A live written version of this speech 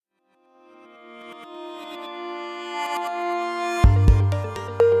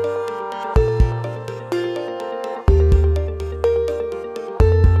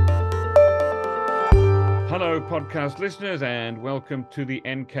podcast listeners, and welcome to the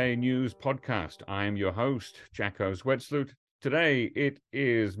NK News podcast. I am your host, Jacco Zwetsloot. Today it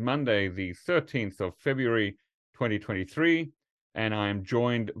is Monday, the 13th of February, 2023, and I am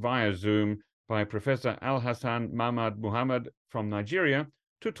joined via Zoom by Professor Alhassan Mahmoud Muhammad from Nigeria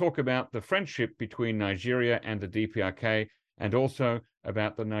to talk about the friendship between Nigeria and the DPRK, and also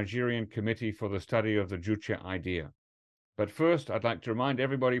about the Nigerian Committee for the Study of the Juche Idea. But first, I'd like to remind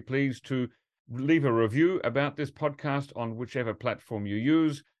everybody, please, to leave a review about this podcast on whichever platform you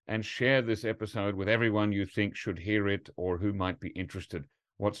use, and share this episode with everyone you think should hear it or who might be interested.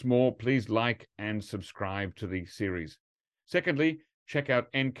 What's more, please like and subscribe to the series. Secondly, check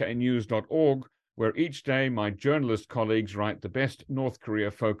out nknews.org, where each day my journalist colleagues write the best North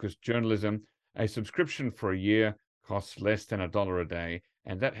Korea-focused journalism. A subscription for a year costs less than $1 a day,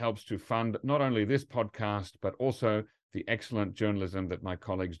 and that helps to fund not only this podcast, but also the excellent journalism that my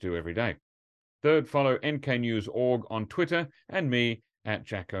colleagues do every day. Third, follow nknews.org on Twitter and me at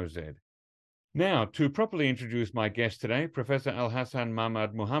JackoZ. Now, to properly introduce my guest today, Professor Alhassan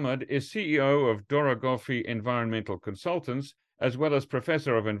Mahmoud Muhammad is CEO of Dorogofi Environmental Consultants, as well as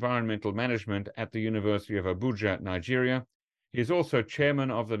Professor of Environmental Management at the University of Abuja, Nigeria. He is also Chairman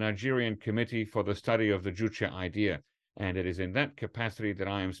of the Nigerian Committee for the Study of the Juche Idea, and it is in that capacity that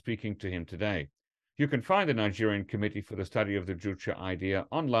I am speaking to him today. You can find the Nigerian Committee for the Study of the Juche Idea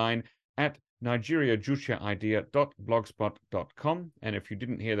online at nigeriajucheidea.blogspot.com. And if you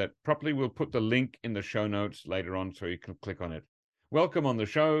didn't hear that properly, we'll put the link in the show notes later on so you can click on it. Welcome on the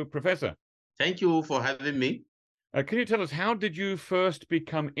show, Professor. Thank you for having me. Can you tell us, how did you first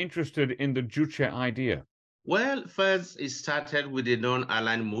become interested in the Juche idea? Well, first, it started with the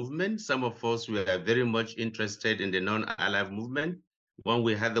non-aligned movement. Some of us were very much interested in the non-aligned movement. When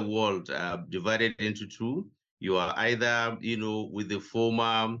we had the world divided into two, you are either, with the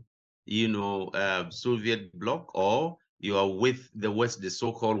former Soviet bloc, or you are with the West, the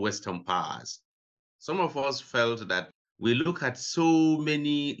so-called Western powers. Some of us felt that we look at so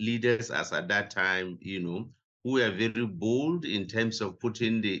many leaders as at that time, who were very bold in terms of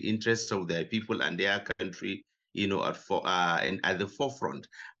putting the interests of their people and their country, at the forefront.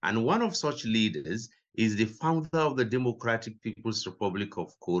 And one of such leaders is the founder of the Democratic People's Republic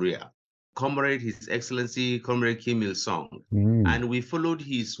of Korea, Comrade His Excellency, Comrade Kim Il-sung. And we followed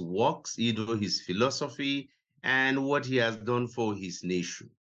his works, his philosophy, and what he has done for his nation.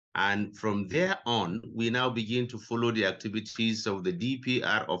 And from there on, we now begin to follow the activities of the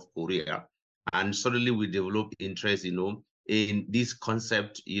DPR of Korea. And suddenly we develop interest, in this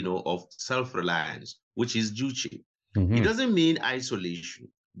concept, of self-reliance, which is Juche. It doesn't mean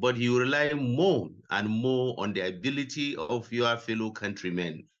isolation, but you rely more and more on the ability of your fellow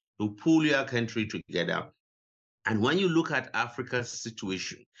countrymen to pull your country together. And when you look at Africa's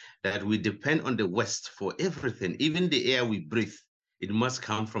situation, that we depend on the West for everything, even the air we breathe, it must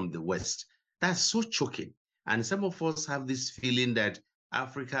come from the West. That's so choking. And some of us have this feeling that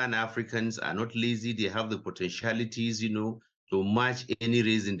Africa and Africans are not lazy. They have the potentialities, to match any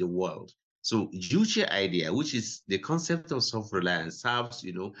race in the world. So Juche idea, which is the concept of self-reliance, serves,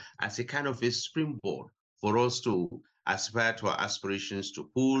 as a kind of a springboard for us to aspire to our aspirations to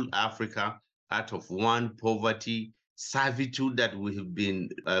pull Africa out of one poverty, servitude that we have been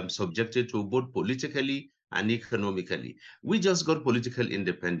subjected to both politically and economically. We just got political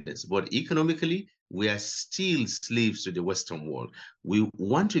independence, but economically, we are still slaves to the Western world. We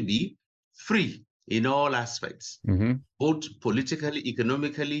want to be free in all aspects, both politically,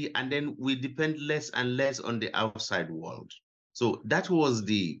 economically, and then we depend less and less on the outside world. So that was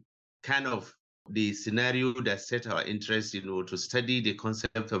the kind of the scenario that set our interest, to study the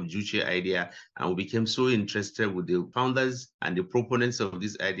concept of Juche idea. And we became so interested with the founders and the proponents of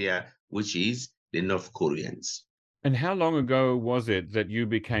this idea, which is the North Koreans. And how long ago was it that you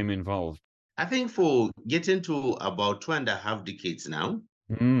became involved? I think for getting to about 2.5 decades now.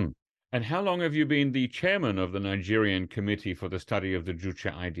 And how long have you been the chairman of the Nigerian Committee for the Study of the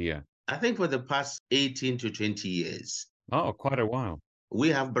Juche Idea? I think for the past 18 to 20 years. Oh, quite a while. We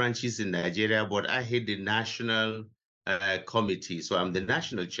have branches in Nigeria, but I head the national committee. So I'm the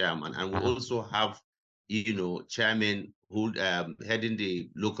national chairman, and we also have, chairman who heading the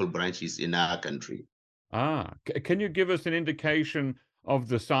local branches in our country. Can you give us an indication of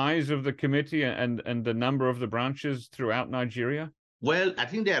the size of the committee and the number of the branches throughout Nigeria? Well, I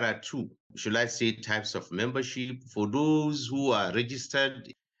think there are two, should I say, types of membership. For those who are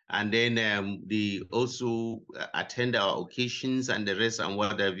registered, and then they also attend our occasions and the rest and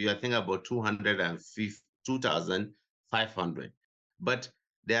what have you, I think about 2,500. But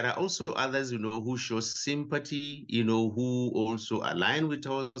there are also others, who show sympathy, who also align with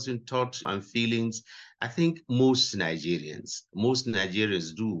us in thought and feelings. I think most Nigerians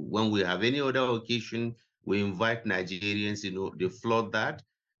do. When we have any other occasion, we invite Nigerians, they flood that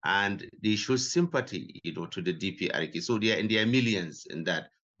and they show sympathy, to the DPRK. So there are millions in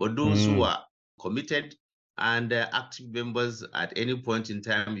that. But those who are committed and active members, at any point in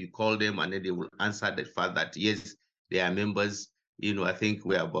time, you call them and then they will answer the fact that, yes, they are members. I think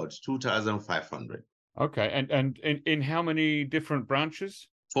we're about 2,500. Okay. And in how many different branches?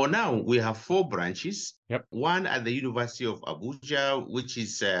 For now, we have 4 branches. Yep. One at the University of Abuja, which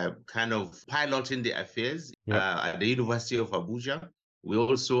is kind of piloting the affairs at the University of Abuja. We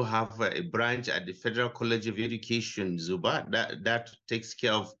also have a branch at the Federal College of Education, Zuba, that takes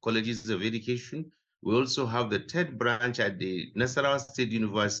care of colleges of education. We also have the 3rd branch at the Nasarawa State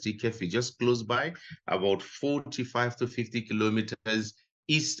University, Kefi, just close by, about 45 to 50 kilometers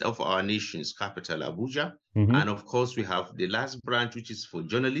east of our nation's capital, Abuja. And of course, we have the last branch, which is for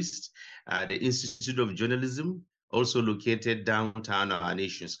journalists, the Institute of Journalism, also located downtown our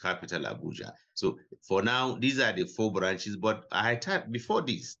nation's capital, Abuja. So for now, these are the 4 branches. But before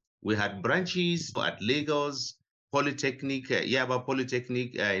this, we had branches at Lagos Polytechnic, Yaba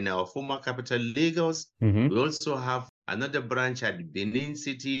Polytechnic in our former capital, Lagos. We also have another branch at Benin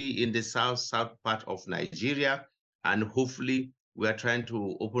City in the south part of Nigeria. And hopefully, we are trying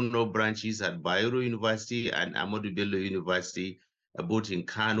to open up branches at Bayero University and Ahmadu Bello University, both in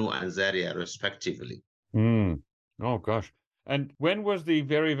Kano and Zaria, respectively. Oh, gosh. And when was the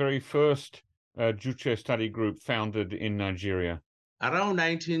very, very first Juche study group founded in Nigeria? Around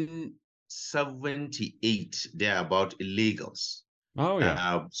 1978, thereabout in Lagos. Oh,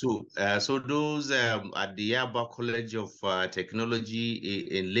 yeah. So those at the Yaba College of Technology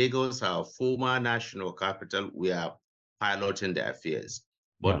in Lagos, our former national capital, we are piloting the affairs.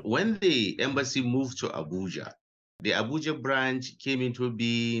 But when the embassy moved to Abuja, the Abuja branch came into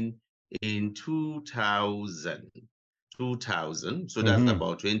being in 2000. So that's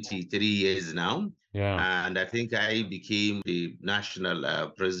about 23 years now. Yeah. And I think I became the national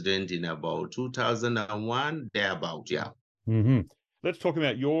president in about 2001, thereabout, yeah. Let's talk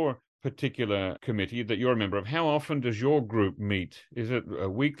about your particular committee that you're a member of. How often does your group meet? Is it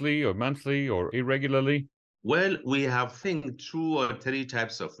weekly or monthly or irregularly? Well, we have, I think, 2 or 3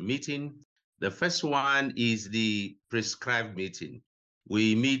 types of meeting. The first one is the prescribed meeting.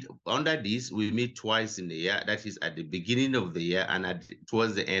 We meet under this, we meet twice in the year. That is at the beginning of the year and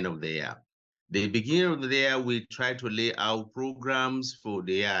towards the end of the year. The beginning of the year, we try to lay out programs for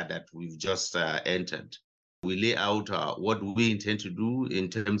the year that we've just entered. We lay out what we intend to do in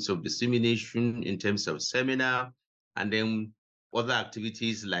terms of dissemination, in terms of seminar, and then other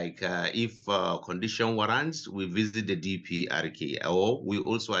activities like if condition warrants, we visit the DPRK, or we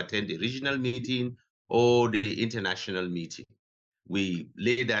also attend the regional meeting or the international meeting. We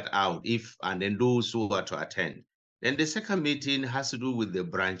lay that out and then those who are to attend. Then the second meeting has to do with the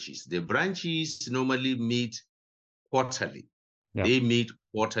branches. The branches normally meet quarterly. They meet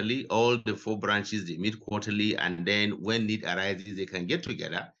quarterly, all the 4 branches, they meet quarterly, and then when need arises, they can get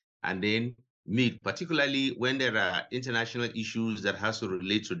together and then meet, particularly when there are international issues that has to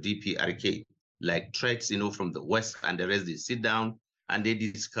relate to DPRK, like threats, from the West and the rest. They sit down and they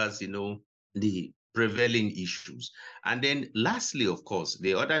discuss, the prevailing issues. And then lastly, of course,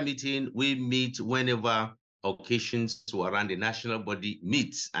 the other meeting, we meet whenever occasions around the national body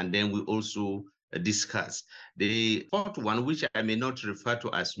meets, and then we also discuss. The 4th one, which I may not refer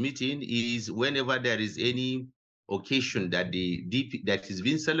to as meeting, is whenever there is any occasion that that is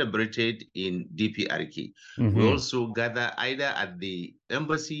being celebrated in DPRK. We also gather either at the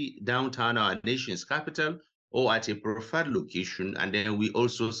embassy downtown, our nation's capital, or at a preferred location, and then we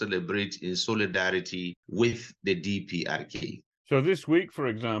also celebrate in solidarity with the DPRK. So this week, for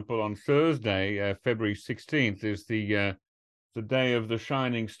example, on Thursday, February 16th, is the day of the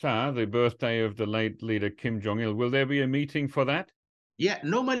shining star, the birthday of the late leader Kim Jong-il. Will there be a meeting for that? Yeah,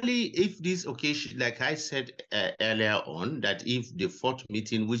 normally if this occasion, like I said earlier on, that if the 4th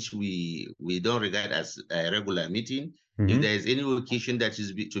meeting, which we don't regard as a regular meeting, if there is any occasion that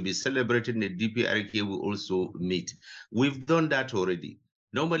is to be celebrated in the DPRK, we also meet. We've done that already.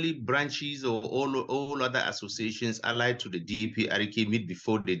 Normally branches or all other associations allied to the DPRK meet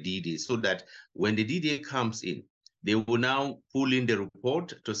before the D-Day, so that when the D-Day comes in, they will now pull in the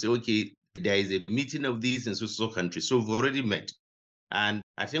report to say, okay, there is a meeting of these in so country. So we've already met. And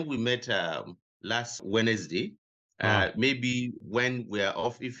I think we met last Wednesday. Maybe when we are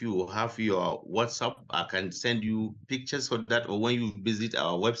off, if you have your WhatsApp, I can send you pictures for that. Or when you visit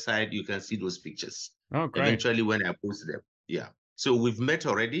our website, you can see those pictures. Oh, great. Eventually when I post them. Yeah. So we've met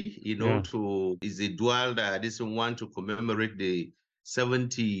already, Yeah. is a dual, this one to commemorate the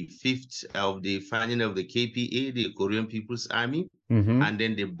 75th of the founding of the KPA, the Korean People's Army, Mm-hmm. and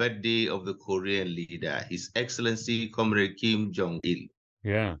then the birthday of the Korean leader, His Excellency Comrade Kim Jong-il.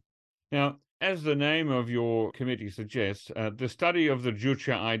 Yeah. Now, as the name of your committee suggests, the study of the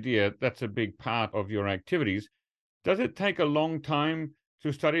Juche idea, that's a big part of your activities. Does it take a long time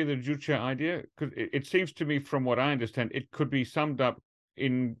to study the Juche idea? Because it seems to me, from what I understand, it could be summed up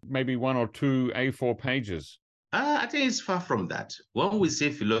in maybe one or two A4 pages. I think it's far from that. When we say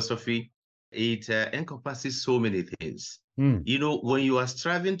philosophy, it encompasses so many things. Mm. When you are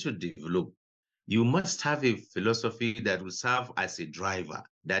striving to develop, you must have a philosophy that will serve as a driver,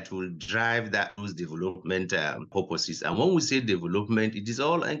 that will drive those development purposes. And when we say development, it is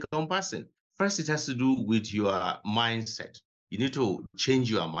all encompassing. First, it has to do with your mindset. You need to change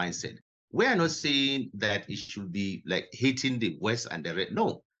your mindset. We are not saying that it should be like hating the West and the Red.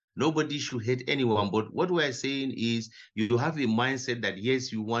 No, nobody should hate anyone. But what we are saying is you have a mindset that,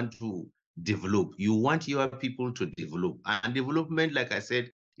 yes, you want to develop. You want your people to develop. And development, like I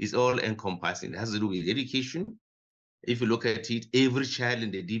said, is all encompassing. It has to do with education. If you look at it, every child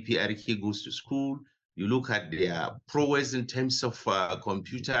in the DPRK goes to school. You look at their prowess in terms of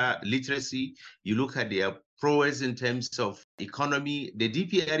computer literacy. You look at their prowess in terms of economy. The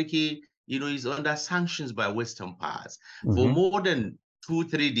DPRK, is under sanctions by Western powers for Mm-hmm. more than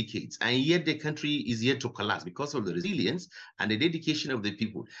 2-3 decades, and yet the country is yet to collapse because of the resilience and the dedication of the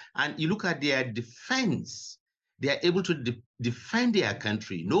people. And you look at their defense. They are able to defend their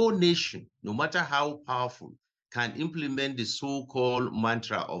country. No nation, no matter how powerful, can implement the so-called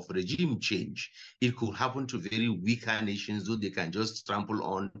mantra of regime change. It could happen to very weaker nations, though they can just trample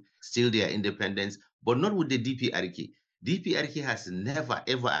on, steal their independence, but not with the DPRK. DPRK has never,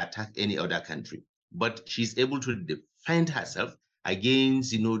 ever attacked any other country, but she's able to defend herself against,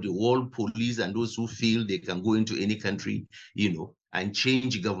 the world police and those who feel they can go into any country, and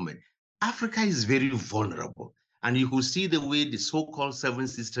change government. Africa is very vulnerable. And you could see the way the so-called Seven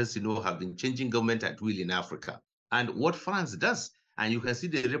Sisters, have been changing government at will in Africa. And what France does. And you can see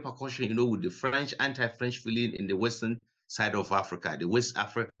the repercussion, with the French, anti-French feeling in the western side of Africa, the West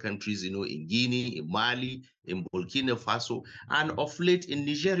African countries, in Guinea, in Mali, in Burkina Faso, and of late in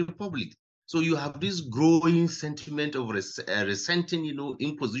Niger Republic. So you have this growing sentiment of resenting,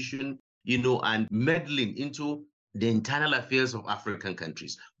 imposition, and meddling into the internal affairs of African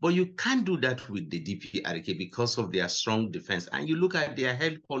countries. But you can't do that with the DPRK because of their strong defense. And you look at their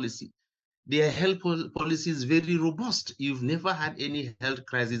health policy. Their health policy is very robust. You've never had any health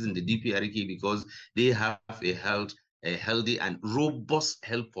crisis in the DPRK because they have a healthy and robust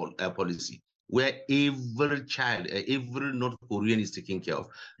health policy where every child, every North Korean is taken care of.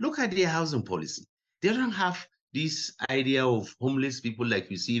 Look at their housing policy. They don't have this idea of homeless people like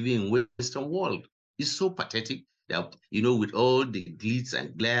you see even in Western world. It's so pathetic that, with all the glitz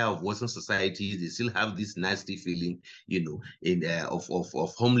and glare of Western societies, they still have this nasty feeling,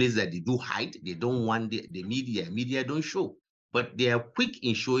 of homeless that they do hide. They don't want the media don't show. But they are quick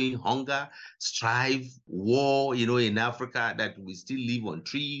in showing hunger, strife, war, in Africa, that we still live on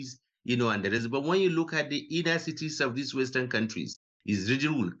trees, and the rest. But when you look at the inner cities of these Western countries, it's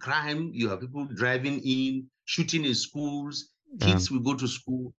riddled with crime. You have people driving in, shooting in schools, kids will go to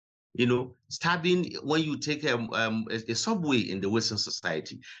school, stabbing when you take a subway in the Western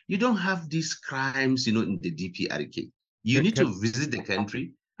society. You don't have these crimes, in the DPRK. You need to visit the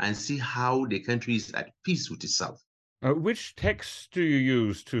country and see how the country is at peace with itself. Which texts do you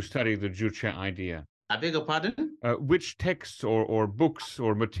use to study the Juche idea? I beg your pardon? Which texts or books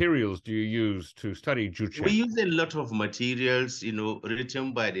or materials do you use to study Juche? We use a lot of materials,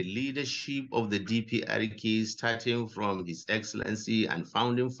 written by the leadership of the DPRK, starting from His Excellency and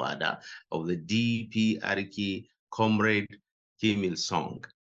founding father of the DPRK, Comrade Kim Il-sung.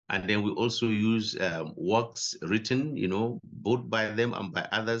 And then we also use works written, both by them and by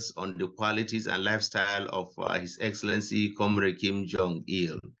others on the qualities and lifestyle of His Excellency Comrade Kim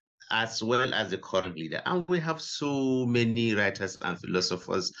Jong-il, as well as the current leader. And we have so many writers and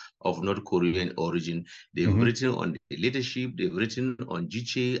philosophers of North Korean origin. They've written on the leadership, they've written on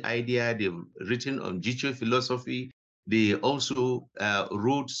Juche idea, they've written on Juche philosophy. They also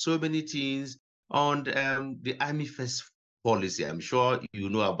wrote so many things on the Army First policy. I'm sure you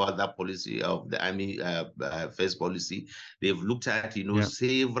know about that policy of the Army First policy. They've looked at,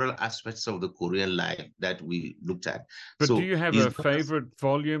 several aspects of the Korean life that we looked at. But so do you have a favorite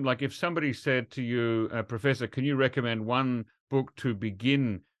volume? Like if somebody said to you, Professor, can you recommend one book to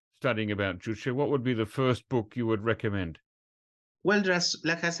begin studying about Juche? What would be the first book you would recommend? Well,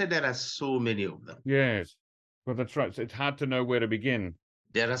 like I said, there are so many of them. Yes. Well, that's right. So it's hard to know where to begin.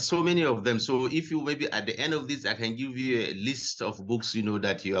 There are so many of them. So if you maybe at the end of this, I can give you a list of books,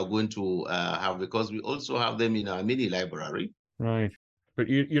 that you are going to have, because we also have them in our mini library. Right. But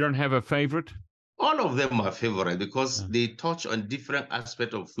you don't have a favorite? All of them are favorite because Uh, they touch on different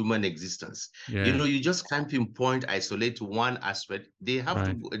aspects of human existence. yes. You just can't pinpoint, isolate one aspect. They have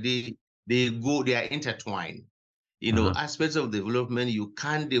Right. to, they are intertwined. Uh-huh. Aspects of development, you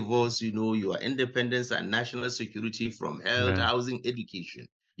can't divorce, your independence and national security from health, Yeah. housing, education.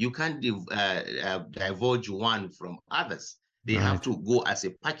 You can't divulge one from others. They have Right. to go as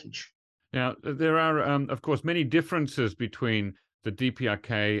a package. Now, there are, of course, many differences between the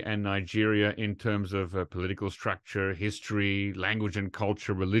DPRK and Nigeria in terms of political structure, history, language and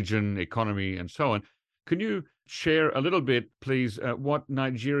culture, religion, economy, and so on. Can you share a little bit, please, what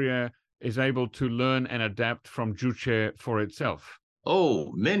Nigeria is able to learn and adapt from Juche for itself?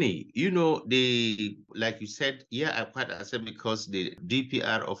 Oh, many. They, like you said, yeah, I quite accept, because the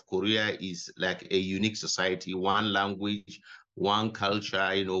DPR of Korea is like a unique society, one language, one culture,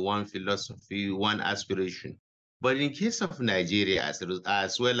 one philosophy, one aspiration. But in case of Nigeria,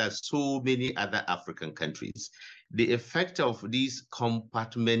 as well as so many other African countries, the effect of this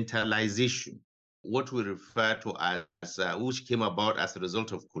compartmentalization, what we refer to as, which came about as a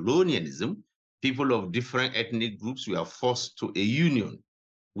result of colonialism, people of different ethnic groups were forced to a union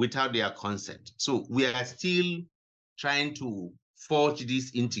without their consent. So we are still trying to forge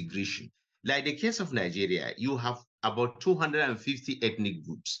this integration. Like the case of Nigeria, you have about 250 ethnic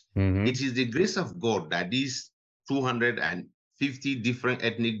groups. Mm-hmm. It is the grace of God that these 250 different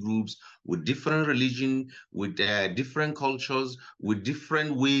ethnic groups with different religion, with different cultures, with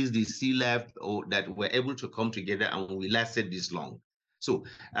different ways they see life, or that were able to come together, and we lasted this long. So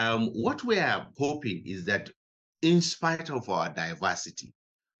what we are hoping is that in spite of our diversity,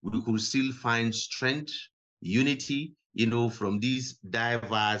 we could still find strength, unity, from this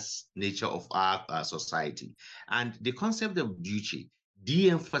diverse nature of our society. And the concept of duty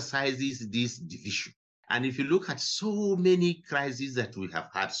de-emphasizes this division. And if you look at so many crises that we have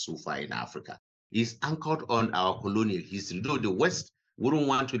had so far in Africa, is anchored on our colonial history. Though the West wouldn't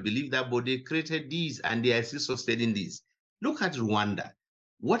want to believe that, but they created these and they are still sustaining these. Look at Rwanda.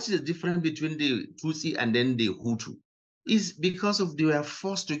 What is the difference between the Tutsi and then the Hutu? Is because of they were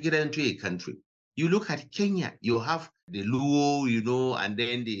forced to get into a country. You look at Kenya, you have the Luo, and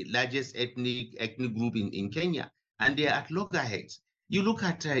then the largest ethnic group in Kenya, and they are at loggerheads. You look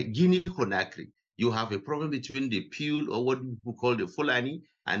at Guinea Conakry, you have a problem between the Pule, or what people call the Fulani,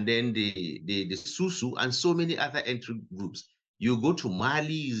 and then the Susu, and so many other ethnic groups. You go to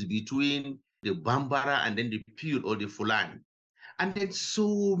Mali, is between the Bambara and then the Pule or the Fulani. And then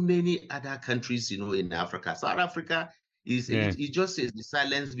so many other countries, in Africa. South Africa is Yeah. it just is the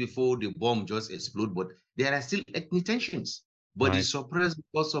silence before the bomb just explode, but there are still ethnic tensions, but Right. it's suppressed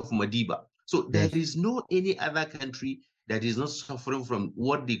because of Madiba. So there Yes. is no any other country that is not suffering from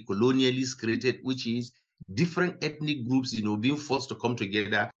what the colonialists created, which is different ethnic groups, being forced to come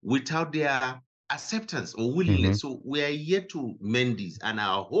together without their acceptance or Mm-hmm. willingness. So we are yet to mend this, and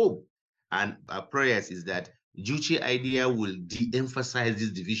our hope and our prayers is that Juche idea will de-emphasize this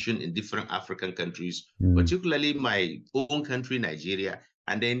division in different African countries, Mm. particularly my own country, Nigeria.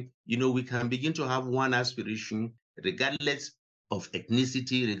 And then, we can begin to have one aspiration, regardless of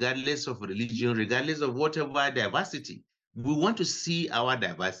ethnicity, regardless of religion, regardless of whatever diversity. We want to see our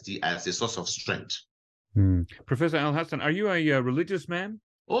diversity as a source of strength. Mm. Professor Al Hassan, are you a religious man?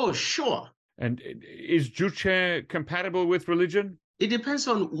 Oh, sure. And is Juche compatible with religion? It depends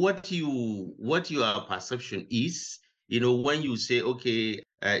on what your perception is. When you say, okay,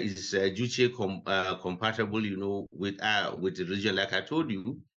 is Juche compatible, with religion? Like I told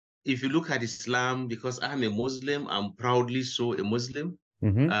you, if you look at Islam, because I'm a Muslim, I'm proudly so a Muslim.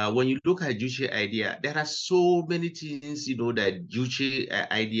 Mm-hmm. When you look at Juche idea, there are so many things, that Juche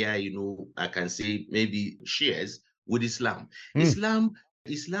idea, I can say maybe shares with Islam. Mm.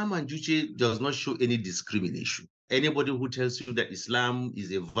 Islam and Juche does not show any discrimination. Anybody who tells you that Islam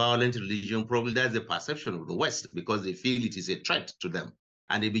is a violent religion, probably that's the perception of the West, because they feel it is a threat to them.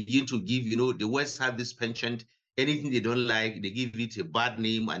 And they begin to give, the West have this penchant, anything they don't like, they give it a bad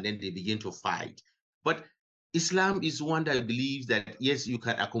name, and then they begin to fight. But Islam is one that believes that, yes, you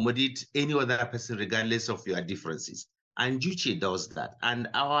can accommodate any other person regardless of your differences. And Juche does that. And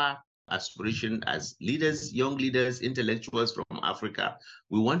our aspiration as leaders, young leaders, intellectuals from Africa,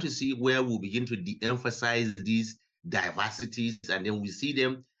 we want to see where we begin to de-emphasize these diversities, and then we see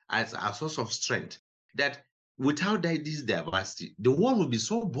them as a source of strength. That without this diversity, the world would be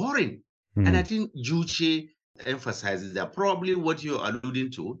so boring. And I think Juche emphasizes that. Probably what you're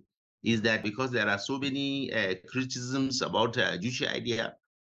alluding to is that because there are so many criticisms about Jewish idea,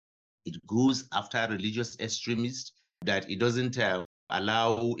 it goes after religious extremists, that it doesn't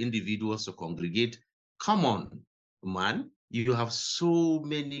allow individuals to congregate. Come on, man. You have so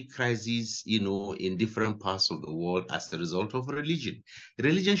many crises, in different parts of the world as a result of religion.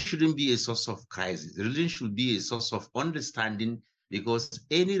 Religion shouldn't be a source of crisis. Religion should be a source of understanding, because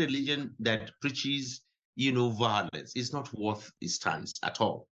any religion that preaches, violence is not worth its stance at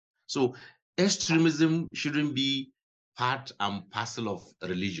all. So extremism shouldn't be part and parcel of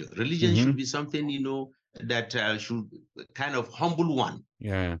religion. Religion should be something, that should kind of humble one.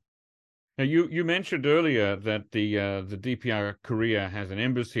 Yeah. Now, you mentioned earlier that the DPR Korea has an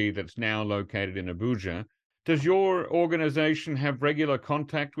embassy that's now located in Abuja. Does your organization have regular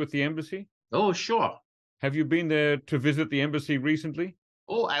contact with the embassy? Oh, sure. Have you been there to visit the embassy recently?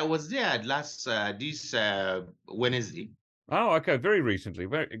 Oh, I was there this Wednesday. Oh, okay, very recently.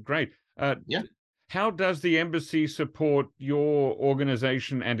 Very great. Yeah. How does the embassy support your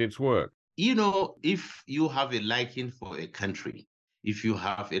organization and its work? If you have a liking for a country, if you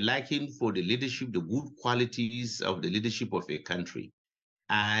have a liking for the leadership, the good qualities of the leadership of a country,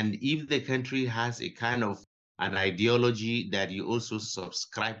 and if the country has a kind of an ideology that you also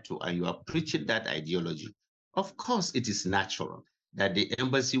subscribe to and you are preaching that ideology, of course, it is natural that the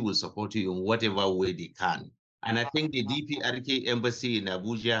embassy will support you in whatever way they can. And I think the DPRK embassy in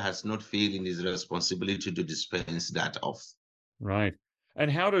Abuja has not failed in its responsibility to dispense that off. Right. And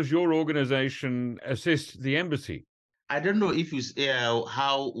how does your organization assist the embassy? I don't know if you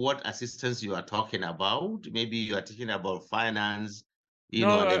what assistance you are talking about. Maybe you are talking about finance,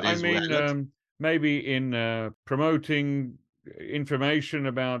 No, and the I rest. mean, maybe in promoting information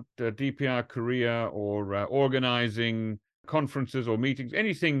about DPR Korea, or organizing conferences or meetings,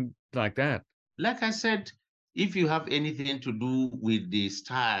 anything like that. Like I said, if you have anything to do with the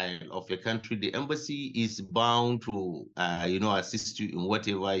style of a country, the embassy is bound to, assist you in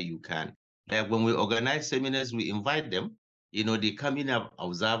whatever you can. Like when we organize seminars, we invite them. They come in as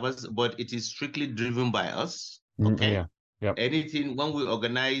observers, but it is strictly driven by us. Okay. Yeah. Yep. Anything when we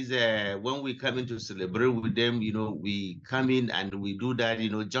organize, when we come in to celebrate with them, we come in and we do that,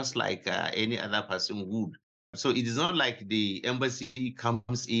 just like any other person would. So it is not like the embassy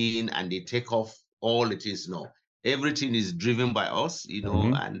comes in and they take off all it is. No, everything is driven by us,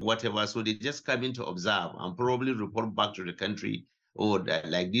 and whatever. So they just come in to observe and probably report back to the country, or that,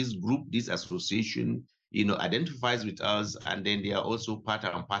 like, this group, this association, identifies with us, and then they are also part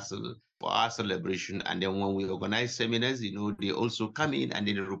and parcel for our celebration. And then when we organize seminars, they also come in and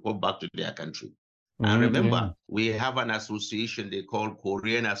then they report back to their country. And remember, we have an association they call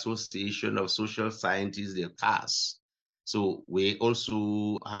Korean Association of Social Scientists, the CAS. So we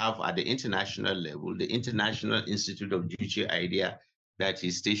also have at the international level, the International Institute of Jewish Idea, that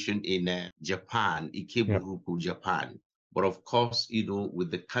is stationed in Japan, Ikeburuku, Japan. But of course,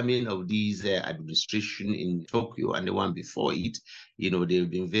 with the coming of these administration in Tokyo and the one before it, they've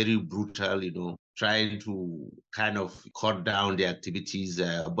been very brutal, trying to kind of cut down the activities.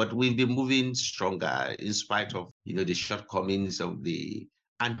 But we've been moving stronger in spite of, the shortcomings of the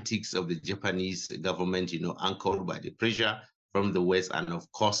antics of the Japanese government, anchored by the pressure from the West and, of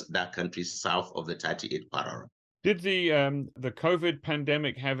course, that country south of the 38th parallel. Did the COVID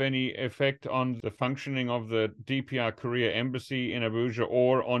pandemic have any effect on the functioning of the DPR Korea embassy in Abuja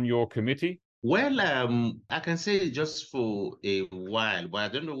or on your committee? Well, I can say just for a while, but I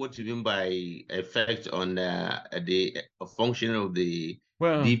don't know what you mean by effect on the function of the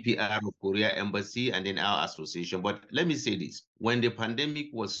DPR of Korea embassy and then our association. But let me say this: when the pandemic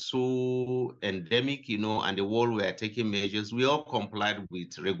was so endemic, and the world were taking measures, we all complied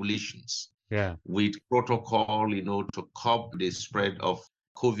with regulations. Yeah. With protocol, to curb the spread of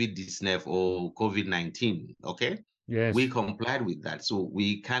COVID-19 or COVID-19, okay? Yes. We complied with that. So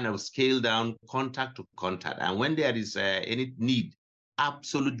we kind of scale down contact to contact. And when there is any need,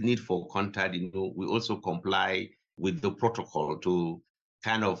 absolute need for contact, we also comply with the protocol to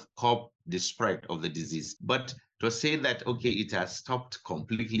kind of curb the spread of the disease. But to say that, okay, it has stopped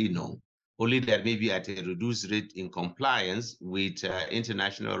completely, no. Only that maybe at a reduced rate in compliance with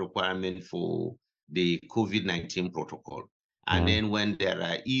international requirement for the COVID-19 protocol. And then when there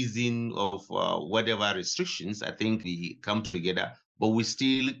are easing of whatever restrictions, I think we come together, but we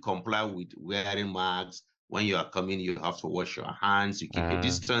still comply with wearing masks. When you are coming, you have to wash your hands, you keep a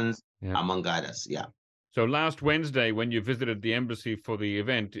distance, among others. Yeah. So last Wednesday, when you visited the embassy for the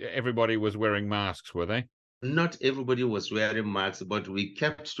event, everybody was wearing masks, were they? Not everybody was wearing masks, but we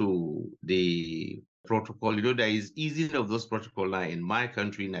kept to the protocol. There is easing of those protocols now in my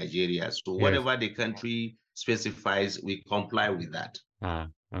country, Nigeria. So whatever the country specifies, we comply with that.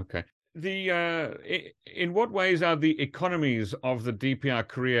 Okay. In what ways are the economies of the DPR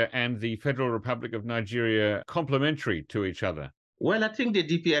Korea and the Federal Republic of Nigeria complementary to each other? Well, I think the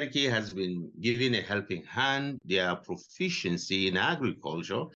DPRK has been given a helping hand. Their proficiency in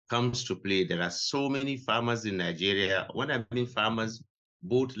agriculture comes to play. There are so many farmers in Nigeria. When I mean farmers,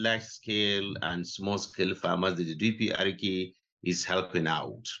 both large scale and small scale farmers, the DPRK is helping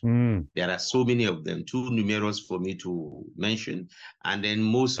out. Mm. There are so many of them, too numerous for me to mention. And then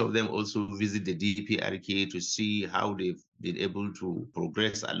most of them also visit the DPRK to see how they've been able to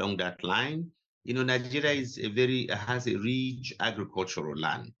progress along that line. You know, Nigeria has a rich agricultural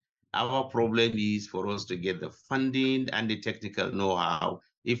land. Our problem is for us to get the funding and the technical know-how.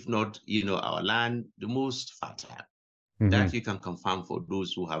 If not, our land, the most fertile. That you can confirm for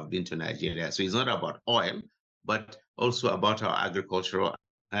those who have been to Nigeria. So it's not about oil, but also about our agricultural.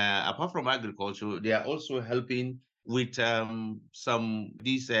 Apart from agriculture, they are also helping with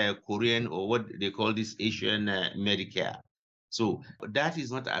these Korean, or what they call this Asian Medicare. So that is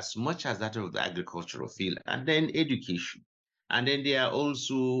not as much as that of the agricultural field. And then education. And then they are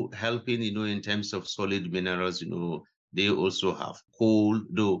also helping, in terms of solid minerals, they also have coal,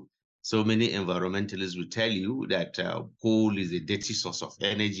 though so many environmentalists will tell you that coal is a dirty source of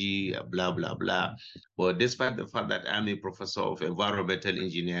energy, blah, blah, blah. But despite the fact that I'm a professor of environmental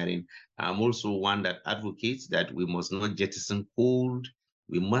engineering, I'm also one that advocates that we must not jettison coal.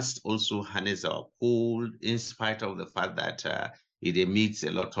 We must also harness our coal in spite of the fact that it emits a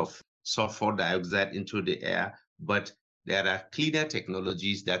lot of sulfur dioxide into the air. But there are cleaner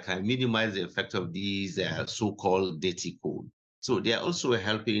technologies that can minimize the effect of these so-called dirty coal. So they are also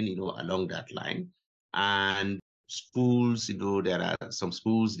helping, along that line. And schools, there are some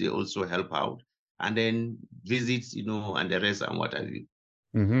schools, they also help out. And then visits, and the rest and what have you.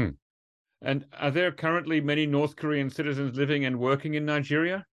 Mm-hmm. And are there currently many North Korean citizens living and working in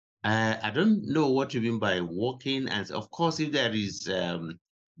Nigeria? I don't know what you mean by working. And of course, if there is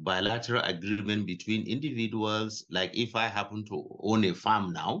bilateral agreement between individuals, like if I happen to own a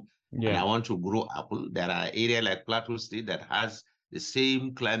farm now and I want to grow apple, there are areas like Plateau State that has the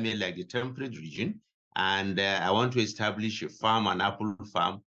same climate like the temperate region, and I want to establish a farm, an apple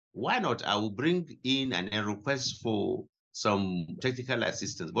farm. Why not? I will bring in and request for some technical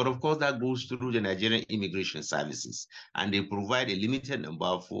assistance. But of course, that goes through the Nigerian Immigration Services, and they provide a limited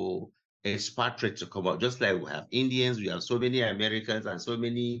number for expatriates to come out. Just like we have Indians, we have so many Americans and so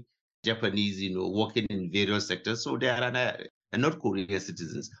many Japanese, working in various sectors. So they are North Korean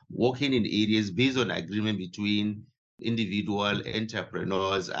citizens working in areas based on agreement between individual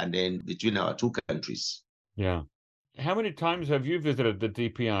entrepreneurs and then between our two countries. Yeah. How many times have you visited the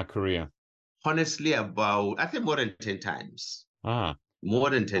DPR Korea? Honestly, I think more than 10 times. Ah. More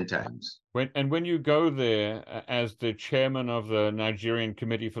than 10 times. When you go there as the chairman of the Nigerian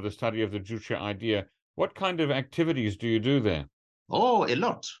Committee for the Study of the Juche Idea, what kind of activities do you do there? Oh, a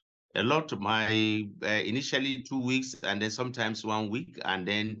lot. A lot. My initially 2 weeks and then sometimes 1 week. And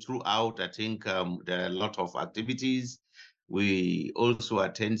then throughout, I think there are a lot of activities. We also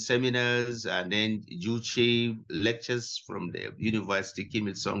attend seminars and then Juche lectures from the university, Kim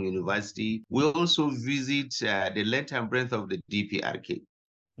Il-sung University. We also visit the length and breadth of the DPRK.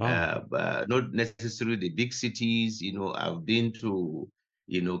 But not necessarily the big cities. I've been to,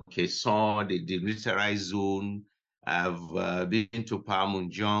 Quezon, the demilitarized zone. I've been to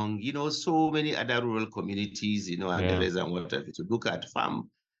Pamunjong, so many other rural communities, and the rest and whatever. To look at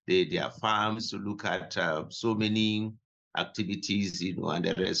their farms, to look at so many activities, and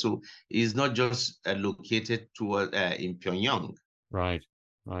the rest. So it's not just located in Pyongyang. Right,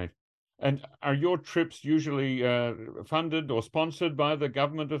 right. And are your trips usually funded or sponsored by the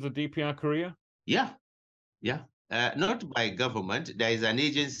government of the DPR Korea? Yeah. Not by government. There is an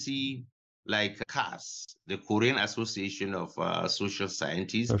agency like CAS, the Korean Association of Social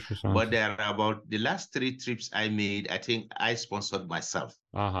Scientists. But there are about the last 3 trips I made, I think I sponsored myself.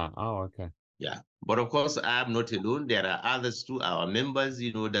 Oh, okay. Yeah. But of course, I'm not alone. There are others too, our members,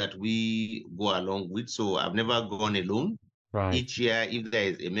 that we go along with. So I've never gone alone. Right. Each year, if there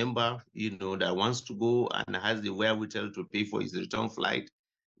is a member, that wants to go and has the wherewithal to pay for his return flight,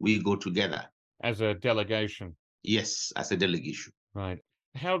 we go together. As a delegation? Yes, as a delegation. Right.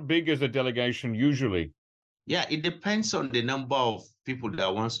 How big is a delegation usually? Yeah, it depends on the number of people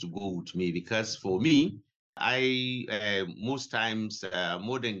that wants to go with me. Because for me, I most times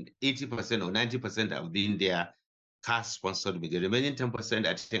more than 80% or 90% have been there. CAS sponsored me. The remaining 10%,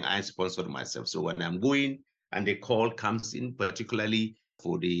 I think I sponsored myself. So when I'm going and the call comes in, particularly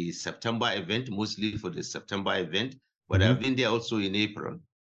for the September event, mostly for the September event, but I've been there also in April.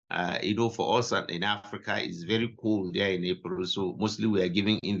 For us in Africa, it's very cold there in April. So mostly we are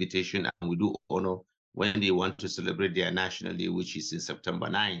giving invitation and we do honor when they want to celebrate their National Day, which is in September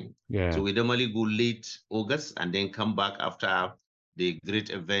 9. Yeah. So we normally go late August and then come back after the great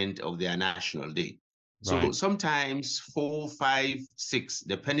event of their National Day. So sometimes 4, 5, 6,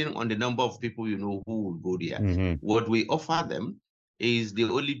 depending on the number of people who will go there. Mm-hmm. What we offer them is they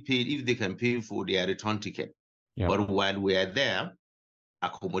only pay if they can pay for their return ticket. Yep. But while we are there,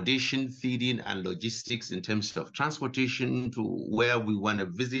 accommodation, feeding, and logistics in terms of transportation to where we want to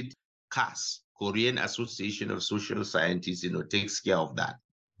visit, CAS, Korean Association of Social Scientists, takes care of that.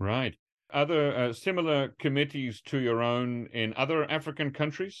 Right. Other similar committees to your own in other African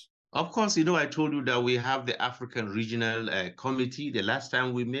countries? Of course, I told you that we have the African Regional Committee. The last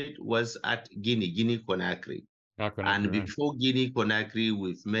time we met was at Guinea-Conakry. And before Guinea-Conakry,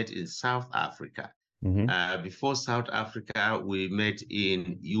 we've met in South Africa. Mm-hmm. Before South Africa, we met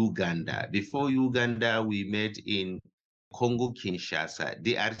in Uganda. Before Uganda, we met in Congo-Kinshasa,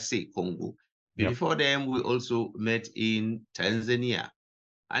 DRC, Congo. Yep. Before them, we also met in Tanzania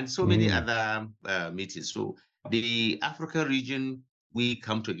and so many other meetings. So the African region, we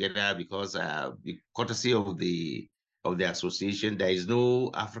come together because courtesy of the association, there is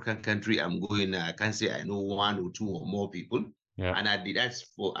no African country I'm going. I can't say I know 1 or 2 or more people. Yeah.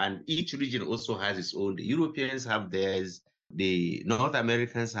 And each region also has its own. The Europeans have theirs, the North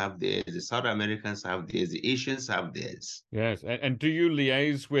Americans have theirs, the South Americans have theirs, the Asians have theirs. Yes, and do you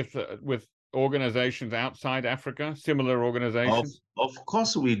liaise with organizations outside Africa, similar organizations? Of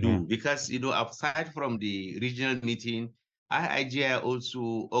course we do, because aside from the regional meeting, IIGI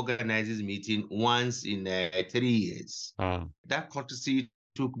also organizes meeting once in 3 years. That courtesy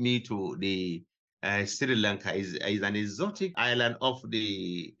took me to the Sri Lanka. Is an exotic island of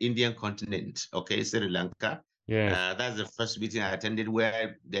the Indian continent. Okay, Sri Lanka. Yes. That's the first meeting I attended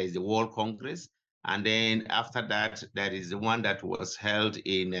where there is the World Congress. And then after that, there is the one that was held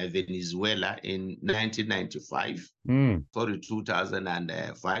in Venezuela in 1995, sorry,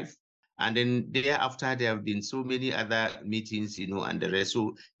 2005. And then thereafter, there have been so many other meetings, and the rest.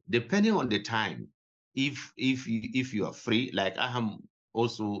 So depending on the time, if you are free, like I am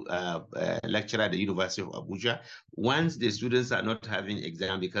also a lecturer at the University of Abuja, once the students are not having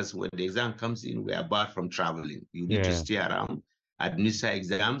exam, because when the exam comes in, we are barred from traveling. You need to stay around, administer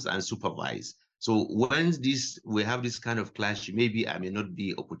exams, and supervise. So once we have this kind of clash, maybe I may not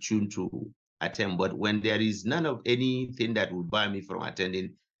be opportune to attend, but when there is none of anything that would bar me from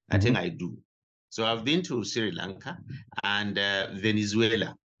attending, I think I do. So I've been to Sri Lanka and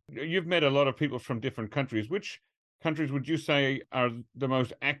Venezuela. You've met a lot of people from different countries. Which countries would you say are the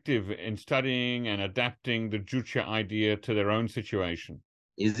most active in studying and adapting the Juche idea to their own situation?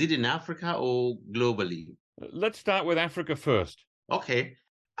 Is it in Africa or globally? Let's start with Africa first. Okay.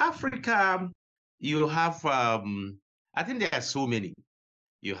 Africa, you have, I think there are so many.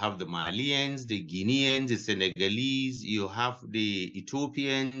 You have the Malians, the Guineans, the Senegalese, you have the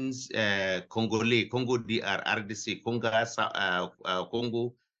Ethiopians, Congolese, Congo DR, RDC,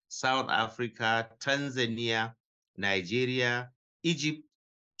 Congo, South Africa, Tanzania, Nigeria, Egypt,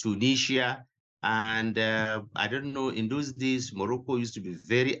 Tunisia, and I don't know, in those days, Morocco used to be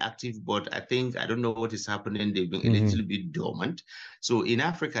very active, but I don't know what is happening. They've been a little bit dormant. So in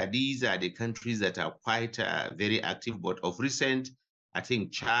Africa, these are the countries that are quite very active, but of recent, I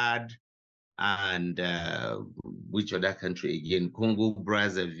think Chad and which other country again? Congo,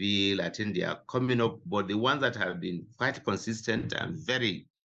 Brazzaville, I think they are coming up, but the ones that have been quite consistent and very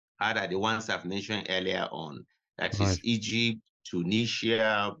hard are the ones I've mentioned earlier on. That is Egypt,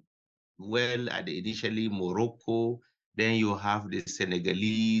 Tunisia, initially Morocco, then you have the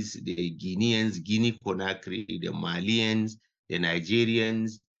Senegalese, the Guineans, Guinea-Conakry, the Malians, the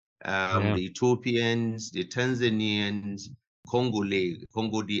Nigerians, the Ethiopians, the Tanzanians, Congo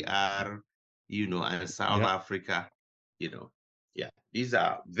DR, and South Africa, these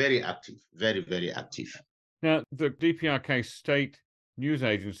are very active, very, very active. Now, the DPRK state news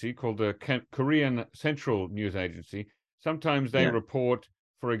agency called the Korean Central News Agency, sometimes they report,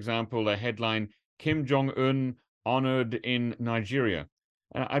 for example, a headline, Kim Jong-un honored in Nigeria.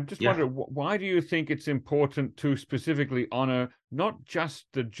 I just wonder, why do you think it's important to specifically honor not just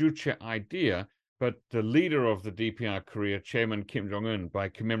the Juche idea, but the leader of the DPR Korea, Chairman Kim Jong-un, by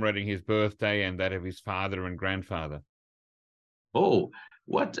commemorating his birthday and that of his father and grandfather? Oh,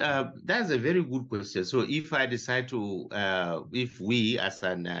 that's a very good question. So if I decide to, if we as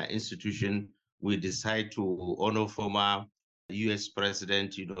an institution, we decide to honor former U.S.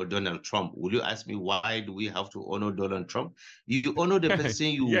 President, Donald Trump, will you ask me why do we have to honor Donald Trump? You honor the person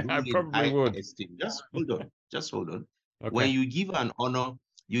you I probably would. esteem. Just hold on. Okay. When you give an honor,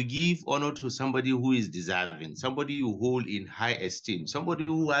 You give honor to somebody who is deserving, somebody you hold in high esteem, somebody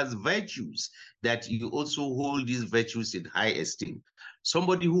who has virtues that you also hold these virtues in high esteem,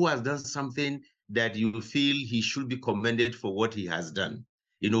 somebody who has done something that you feel he should be commended for what he has done,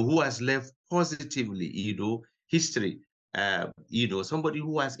 who has left positively, history, somebody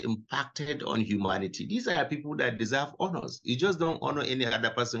who has impacted on humanity. These are people that deserve honors. You just don't honor any other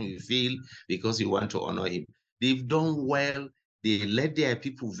person you feel because you want to honor him. They've done well. They led their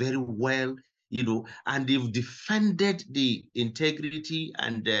people very well, and they've defended the integrity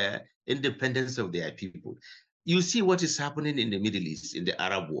and independence of their people. You see what is happening in the Middle East, in the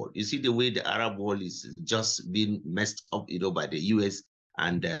Arab world. You see the way the Arab world is just being messed up, by the US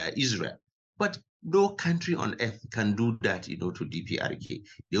and Israel. But no country on earth can do that, to DPRK.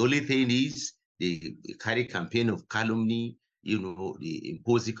 The only thing is they carry campaign of calumny, they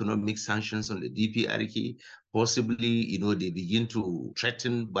impose economic sanctions on the DPRK. Possibly, they begin to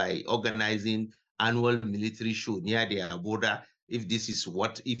threaten by organizing annual military show near their border. If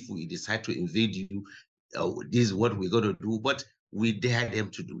we decide to invade you, this is what we're going to do. But we dare them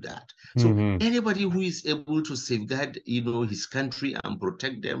to do that. So anybody who is able to safeguard, his country and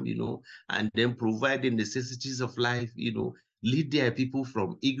protect them, and then provide the necessities of life, lead their people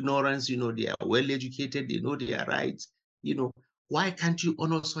from ignorance, they are well educated, they know their rights, why can't you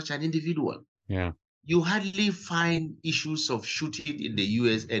honor such an individual? Yeah. You hardly find issues of shooting in the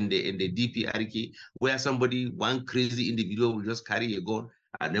US and the DPRK where one crazy individual will just carry a gun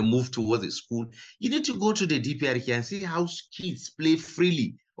and then move towards a school. You need to go to the DPRK and see how kids play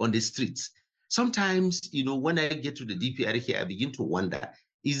freely on the streets. Sometimes, when I get to the DPRK, I begin to wonder,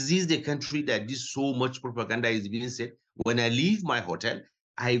 is this the country that this so much propaganda is being said? When I leave my hotel,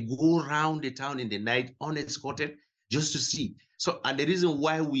 I go around the town in the night unescorted just to see. So, and the reason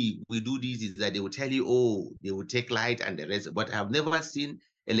why we do this is that they will tell you, oh, they will take light and the rest, but I've never seen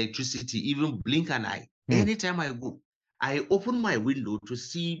electricity even blink an eye. Anytime I go, I open my window to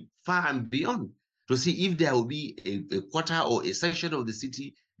see far and beyond, to see if there will be a quarter or a section of the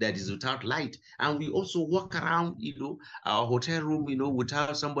city that is without light. And we also walk around, our hotel room,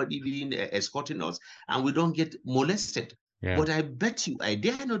 without somebody being escorting us, and we don't get molested. Yeah. But I bet you, I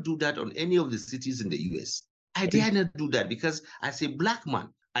dare not do that on any of the cities in the US. I dare not do that because as a black man,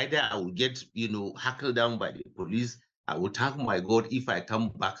 either I will get, hackled down by the police. I will thank my God if I come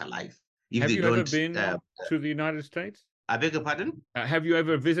back alive. If Have they you don't, ever been to the United States? I beg your pardon? Have you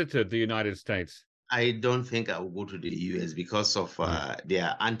ever visited the United States? I don't think I will go to the US because of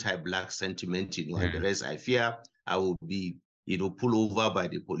their anti-black sentiment, and the rest. I fear I will be, pulled over by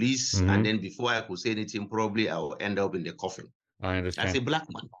the police. And then before I could say anything, probably I will end up in the coffin. I understand. As a black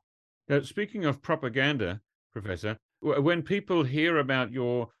man. Now, speaking of propaganda, Professor, when people hear about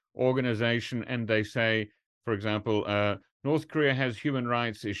your organization and they say, for example, North Korea has human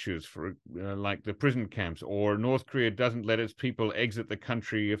rights issues for like the prison camps, or North Korea doesn't let its people exit the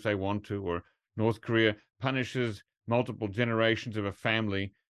country if they want to, or North Korea punishes multiple generations of a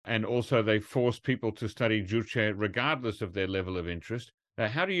family, and also they force people to study Juche regardless of their level of interest.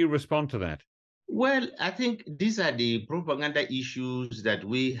 How do you respond to that? Well, I think these are the propaganda issues that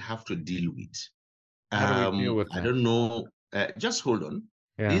we have to deal with. How do we deal with that? I don't know. Just hold on.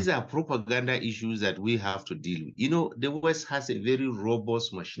 Yeah. These are propaganda issues that we have to deal with. The West has a very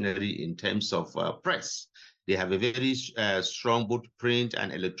robust machinery in terms of press. They have a very strong both print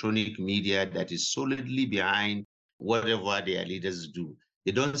and electronic media that is solidly behind whatever their leaders do.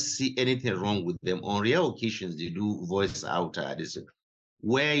 They don't see anything wrong with them. On rare occasions, they do voice out this.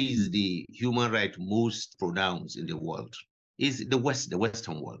 Where is the human right most pronounced in the world? Is the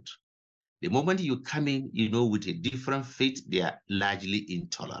Western world. The moment you come in, with a different faith, they are largely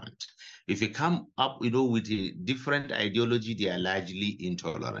intolerant. If you come up, with a different ideology, they are largely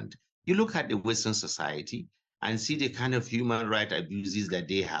intolerant. You look at the Western society and see the kind of human rights abuses that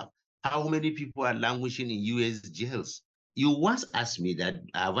they have. How many people are languishing in US jails? You once asked me that,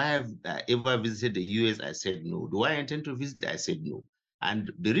 have I ever visited the US? I said no. Do I intend to visit? I said no.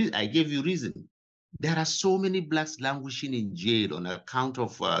 And I gave you reason. There are so many blacks languishing in jail on account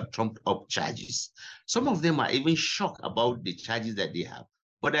of trumped-up charges. Some of them are even shocked about the charges that they have.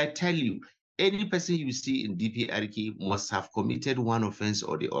 But I tell you, any person you see in DPRK must have committed one offense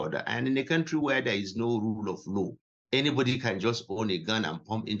or the other. And in a country where there is no rule of law, anybody can just own a gun and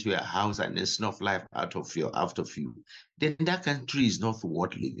pump into your house and then snuff life out of you. Then that country is not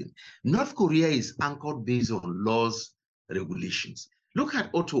worth living. North Korea is anchored based on laws, regulations. Look at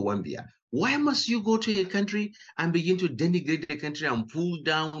Otto Wambia. Why must you go to a country and begin to denigrate the country and pull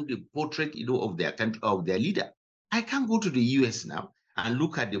down the portrait, of their country, of their leader? I can't go to the US now and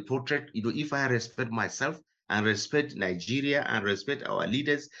look at the portrait, if I respect myself, and respect Nigeria and respect our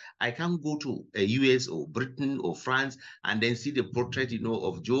leaders, I can't go to a US or Britain or France and then see the portrait,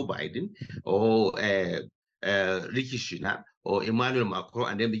 of Joe Biden or Rishi Sunak or Emmanuel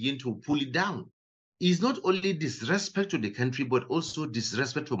Macron and then begin to pull it down. It's not only disrespect to the country, but also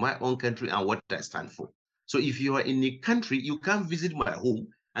disrespect to my own country and what I stand for. So if you are in a country, you can't visit my home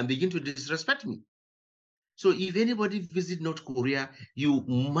and begin to disrespect me. So if anybody visit North Korea, you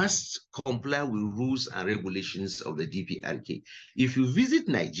must comply with rules and regulations of the DPRK. If you visit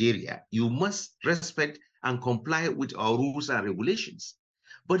Nigeria, you must respect and comply with our rules and regulations.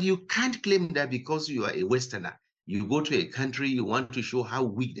 But you can't claim that because you are a Westerner, you go to a country, you want to show how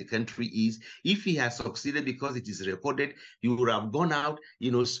weak the country is. If he has succeeded because it is recorded, you would have gone out,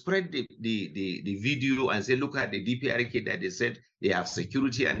 spread the video and say, look at the DPRK that they said they have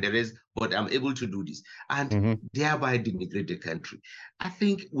security and the rest, but I'm able to do this. And thereby denigrate the country. I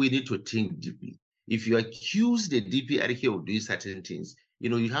think we need to think deeply. If you accuse the DPRK of doing certain things,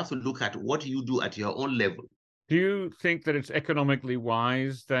 you have to look at what you do at your own level. Do you think that it's economically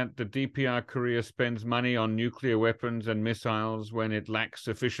wise that the DPR Korea spends money on nuclear weapons and missiles when it lacks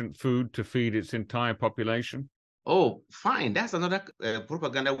sufficient food to feed its entire population? Oh, fine. That's another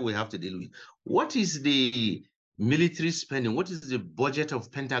propaganda we have to deal with. What is the military spending? What is the budget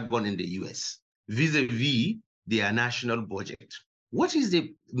of Pentagon in the US vis-a-vis their national budget? What is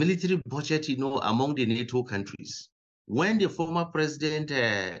the military budget, among the NATO countries? When the former president,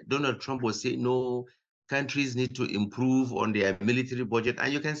 Donald Trump, was saying, no, countries need to improve on their military budget.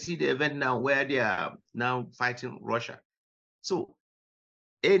 And you can see the event now where they are now fighting Russia. So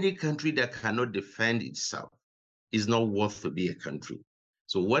any country that cannot defend itself is not worth to be a country.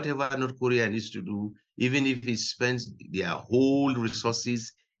 So whatever North Korea needs to do, even if it spends their whole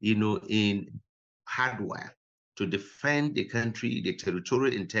resources, in hardware to defend the country, the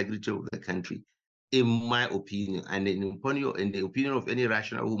territorial integrity of the country, in my opinion, and in the opinion of any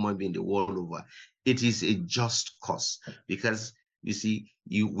rational human being the world over, it is a just cause. Because you see,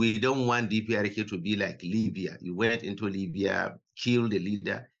 we don't want DPRK to be like Libya. You went into Libya, killed the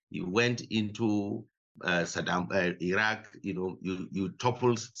leader. You went into Iraq, you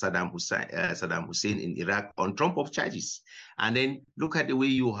toppled Saddam Hussein in Iraq on Trump of charges. And then look at the way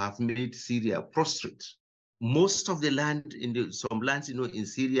you have made Syria prostrate. Most of the land some lands, in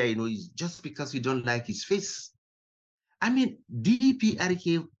Syria, is just because you don't like his face. I mean,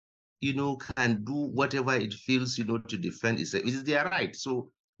 DPRK, can do whatever it feels, to defend itself. It is their right. So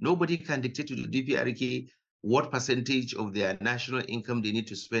nobody can dictate to the DPRK what percentage of their national income they need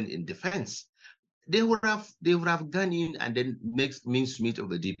to spend in defense. They would have gone in and then makes mincemeat of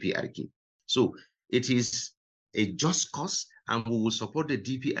the DPRK. So it is a just cause, and we will support the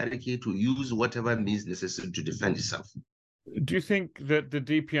DPRK to use whatever means necessary to defend itself. Do you think that the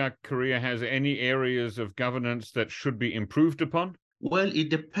DPR Korea has any areas of governance that should be improved upon? Well, it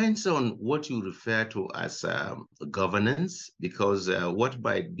depends on what you refer to as governance, because what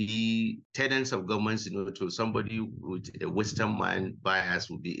might be tenets of governments, to somebody with a Western mind bias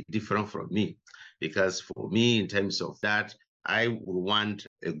would be different from me. Because for me, in terms of that, I would want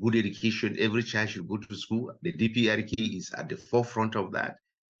a good education. Every child should go to school. The DPRK is at the forefront of that.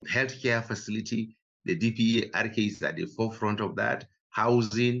 Healthcare facility, the DPRK is at the forefront of that.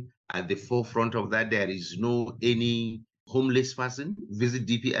 Housing, at the forefront of that. There is no any homeless person visit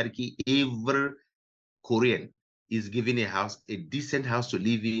DPRK. Every Korean is given a house, a decent house to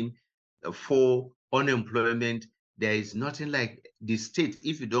live in. For unemployment, there is nothing like the state.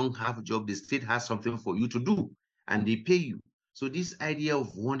 If you don't have a job, the state has something for you to do and they pay you. So this idea of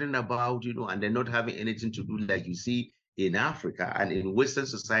wandering about, and then not having anything to do, like you see in Africa and in Western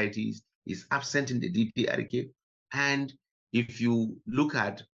societies, is absent in the DPRK. And if you look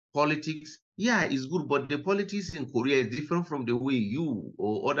at politics, yeah, it's good, but the politics in Korea is different from the way you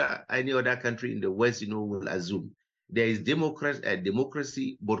or any other country in the West, will assume. There is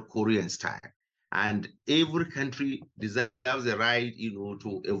democracy, but Korean style. And every country deserves the right,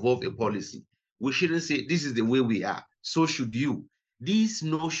 to evolve a policy. We shouldn't say this is the way we are, so should you. This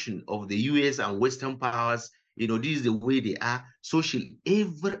notion of the US and Western powers, this is the way they are, so should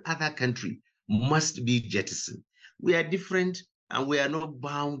every other country must be jettisoned. We are different, and we are not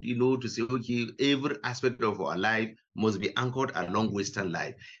bound, to say, okay, every aspect of our life must be anchored along Western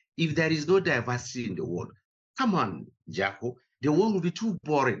life. If there is no diversity in the world, come on, Jacko, the world will be too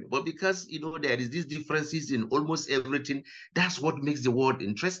boring. But because, there is these differences in almost everything, that's what makes the world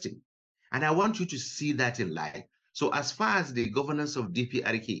interesting. And I want you to see that in life. So as far as the governance of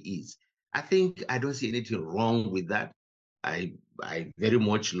DPRK is, I think I don't see anything wrong with that. I very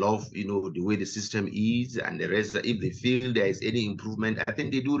much love, the way the system is, and the rest. If they feel there is any improvement, I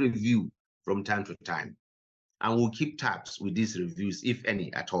think they do review from time to time. and we'll keep tabs with these reviews, if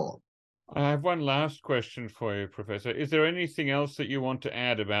any at all. I have one last question for you, Professor. Is there anything else that you want to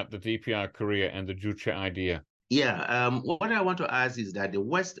add about the DPR Korea and the Juche idea? Yeah, what I want to ask is that the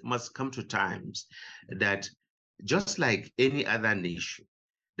West must come to terms that just like any other nation,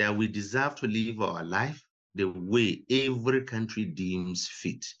 that we deserve to live our life the way every country deems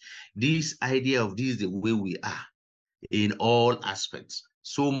fit. This idea of this is the way we are in all aspects,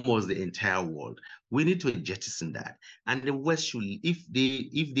 so must the entire world. We need to jettison that. And the West should, if they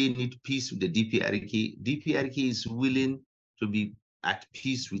need peace with the DPRK is willing to be at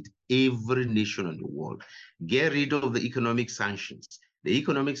peace with every nation in the world. Get rid of the economic sanctions. The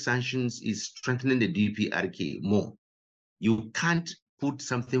economic sanctions is strengthening the DPRK more. You can't put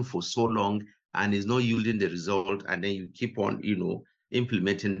something for so long and it's not yielding the result, and then you keep on,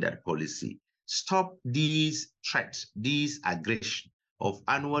 implementing that policy. Stop these threats, these aggression of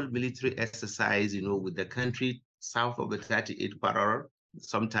annual military exercise, with the country south of the 38th parallel,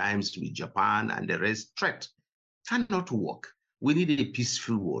 sometimes with Japan and the rest. Threat cannot work. We need a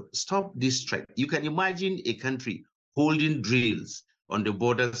peaceful world. Stop this threat. You can imagine a country holding drills on the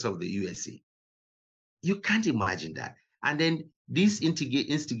borders of the USA. You can't imagine that. And then this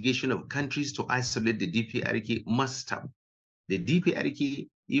instigation of countries to isolate the DPRK must stop. The DPRK,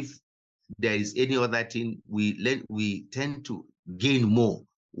 if there is any other thing, we tend to gain more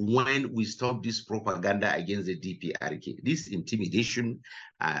when we stop this propaganda against the DPRK. This intimidation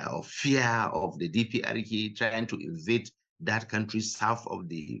or fear of the DPRK trying to invade that country south of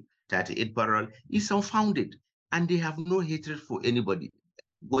the 38th parallel is unfounded, and they have no hatred for anybody.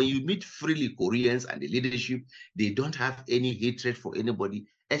 When you meet freely Koreans and the leadership, they don't have any hatred for anybody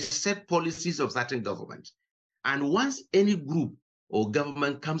except policies of certain governments. And once any group or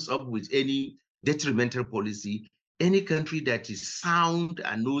government comes up with any detrimental policy, any country that is sound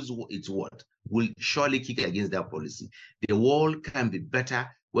and knows what it's what will surely kick against that policy. The world can be better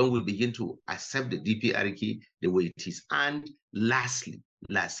when we begin to accept the DPRK the way it is. And lastly,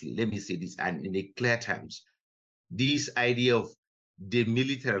 let me say this, and in a clear terms, this idea of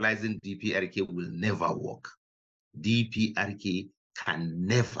demilitarizing DPRK will never work. DPRK can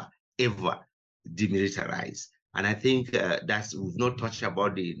never, ever demilitarize. And I think we've not touched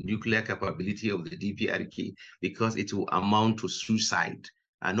about the nuclear capability of the DPRK, because it will amount to suicide.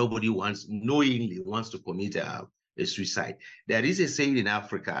 And nobody knowingly wants to commit a suicide. There is a saying in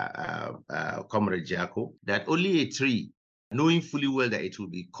Africa, Comrade Jaco, that only a tree, knowing fully well that it will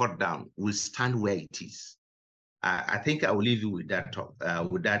be cut down, will stand where it is. I think I will leave you with that talk,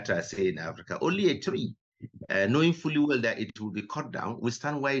 say in Africa. Only a tree, knowing fully well that it will be cut down, will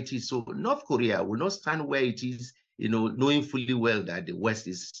stand where it is. So North Korea will not stand where it is, knowing fully well that the West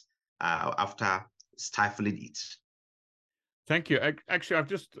is after stifling it. Thank you. Actually, I've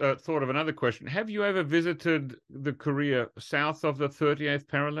just thought of another question. Have you ever visited the Korea south of the 38th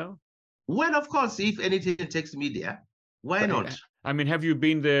parallel? Well, of course, if anything takes me there, why not? I mean, have you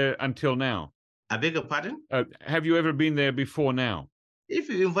been there until now? I beg your pardon? Have you ever been there before now? If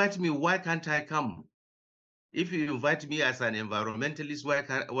you invite me, why can't I come? If you invite me as an environmentalist, why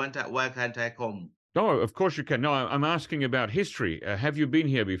can't I come? No, of course you can. No, I'm asking about history. Have you been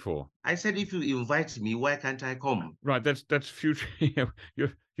here before? I said, if you invite me, why can't I come? Right, that's future.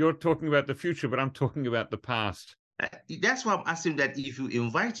 You're talking about the future, but I'm talking about the past. That's why I'm asking that if you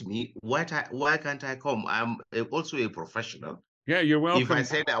invite me, why can't I come? I'm also a professional. Yeah, you're welcome. If I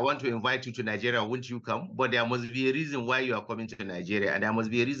said I want to invite you to Nigeria, won't you come? But there must be a reason why you are coming to Nigeria, and there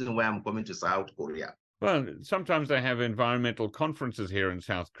must be a reason why I'm coming to South Korea. Well, sometimes they have environmental conferences here in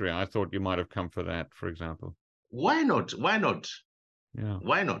South Korea. I thought you might have come for that, for example. Why not? Why not? Yeah.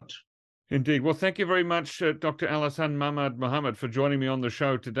 Why not? Indeed. Well, thank you very much, Dr. Alassane Mahmoud Mohammed, for joining me on the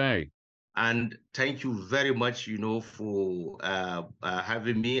show today. And thank you very much, for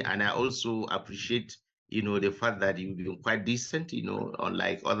having me. And I also appreciate, the fact that you've been quite decent,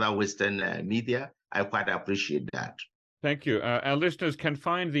 unlike other Western media. I quite appreciate that. Thank you. Our listeners can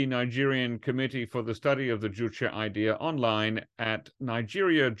find the Nigerian Committee for the Study of the Juche Idea online at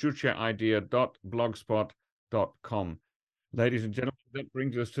nigeriajucheidea.blogspot.com. Ladies and gentlemen, that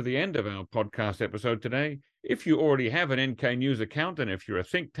brings us to the end of our podcast episode today. If you already have an NK News account, and if you're a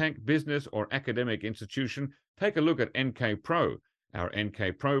think tank, business, or academic institution, take a look at NK Pro. Our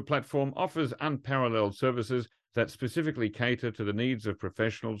NK Pro platform offers unparalleled services that specifically cater to the needs of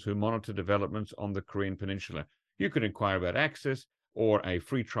professionals who monitor developments on the Korean Peninsula. You can inquire about access or a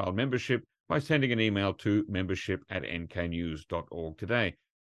free trial membership by sending an email to membership@nknews.org today.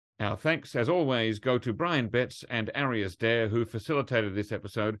 Our thanks, as always, go to Brian Betts and Arias Dare, who facilitated this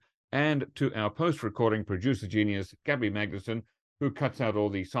episode, and to our post-recording producer genius, Gabby Magnuson. who cuts out all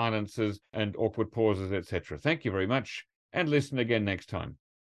the silences and awkward pauses, etc. Thank you very much, and listen again next time.